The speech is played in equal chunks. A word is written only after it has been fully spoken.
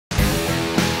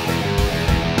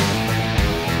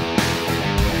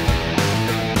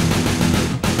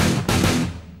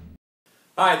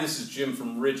Hi, this is Jim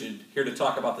from RIDGID, here to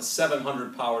talk about the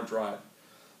 700 power drive.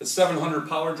 The 700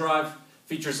 power drive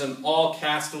features an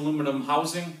all-cast aluminum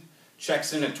housing,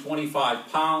 checks in at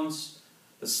 25 pounds.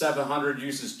 The 700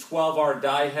 uses 12R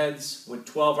die heads with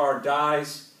 12R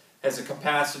dies, has a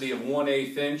capacity of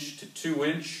 1/8 inch to 2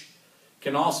 inch.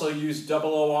 Can also use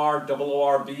OOR,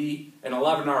 OORB, and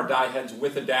 11R die heads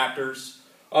with adapters.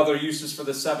 Other uses for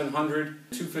the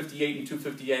 700, 258 and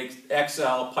 258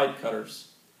 XL pipe cutters.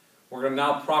 We're going to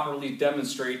now properly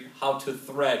demonstrate how to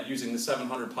thread using the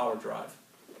 700 power drive.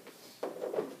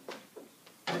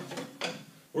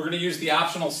 We're going to use the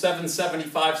optional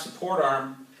 775 support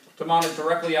arm to mount it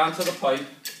directly onto the pipe.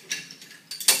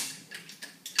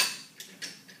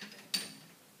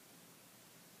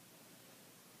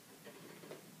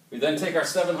 We then take our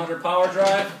 700 power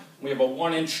drive. We have a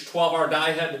 1-inch 12R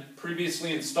die head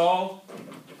previously installed.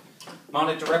 Mount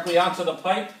it directly onto the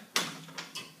pipe.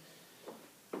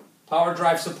 Power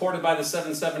drive supported by the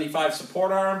 775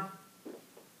 support arm.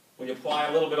 We apply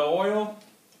a little bit of oil.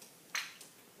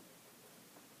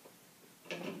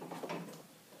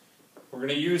 We're going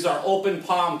to use our open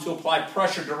palm to apply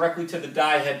pressure directly to the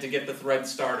die head to get the thread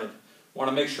started. Want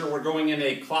to make sure we're going in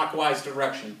a clockwise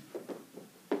direction.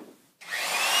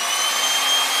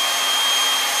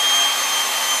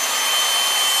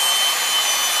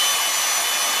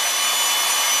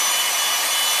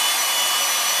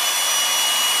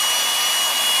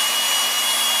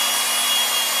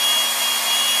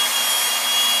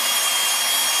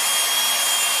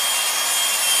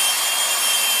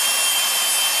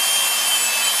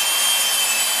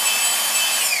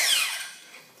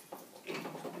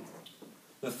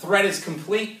 The thread is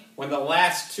complete when the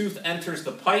last tooth enters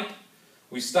the pipe.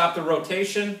 We stop the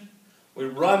rotation. We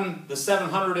run the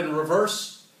 700 in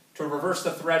reverse to reverse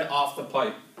the thread off the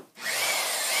pipe.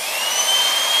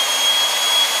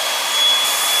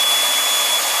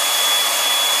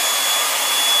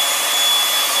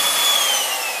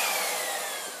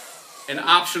 An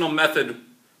optional method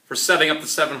for setting up the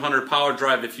 700 power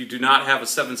drive if you do not have a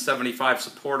 775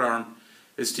 support arm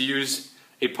is to use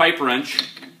a pipe wrench.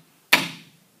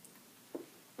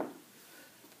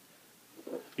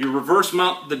 You reverse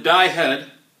mount the die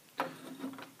head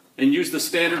and use the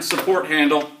standard support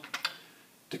handle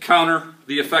to counter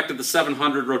the effect of the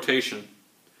 700 rotation.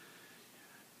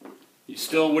 You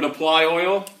still would apply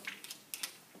oil.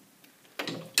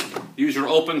 Use your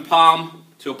open palm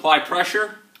to apply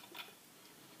pressure.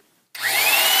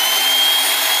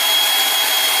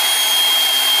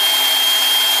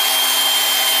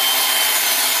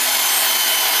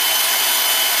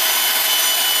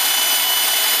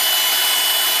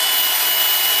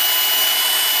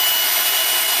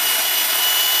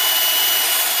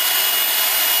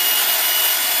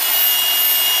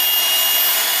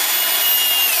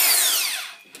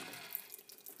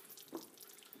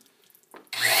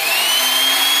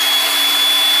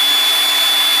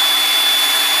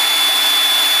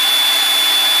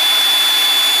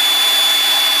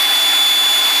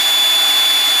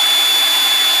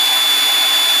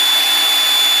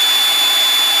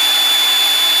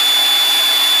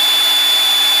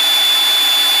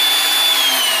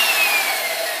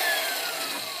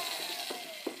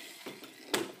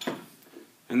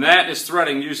 And that is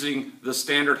threading using the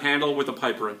standard handle with a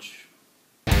pipe wrench.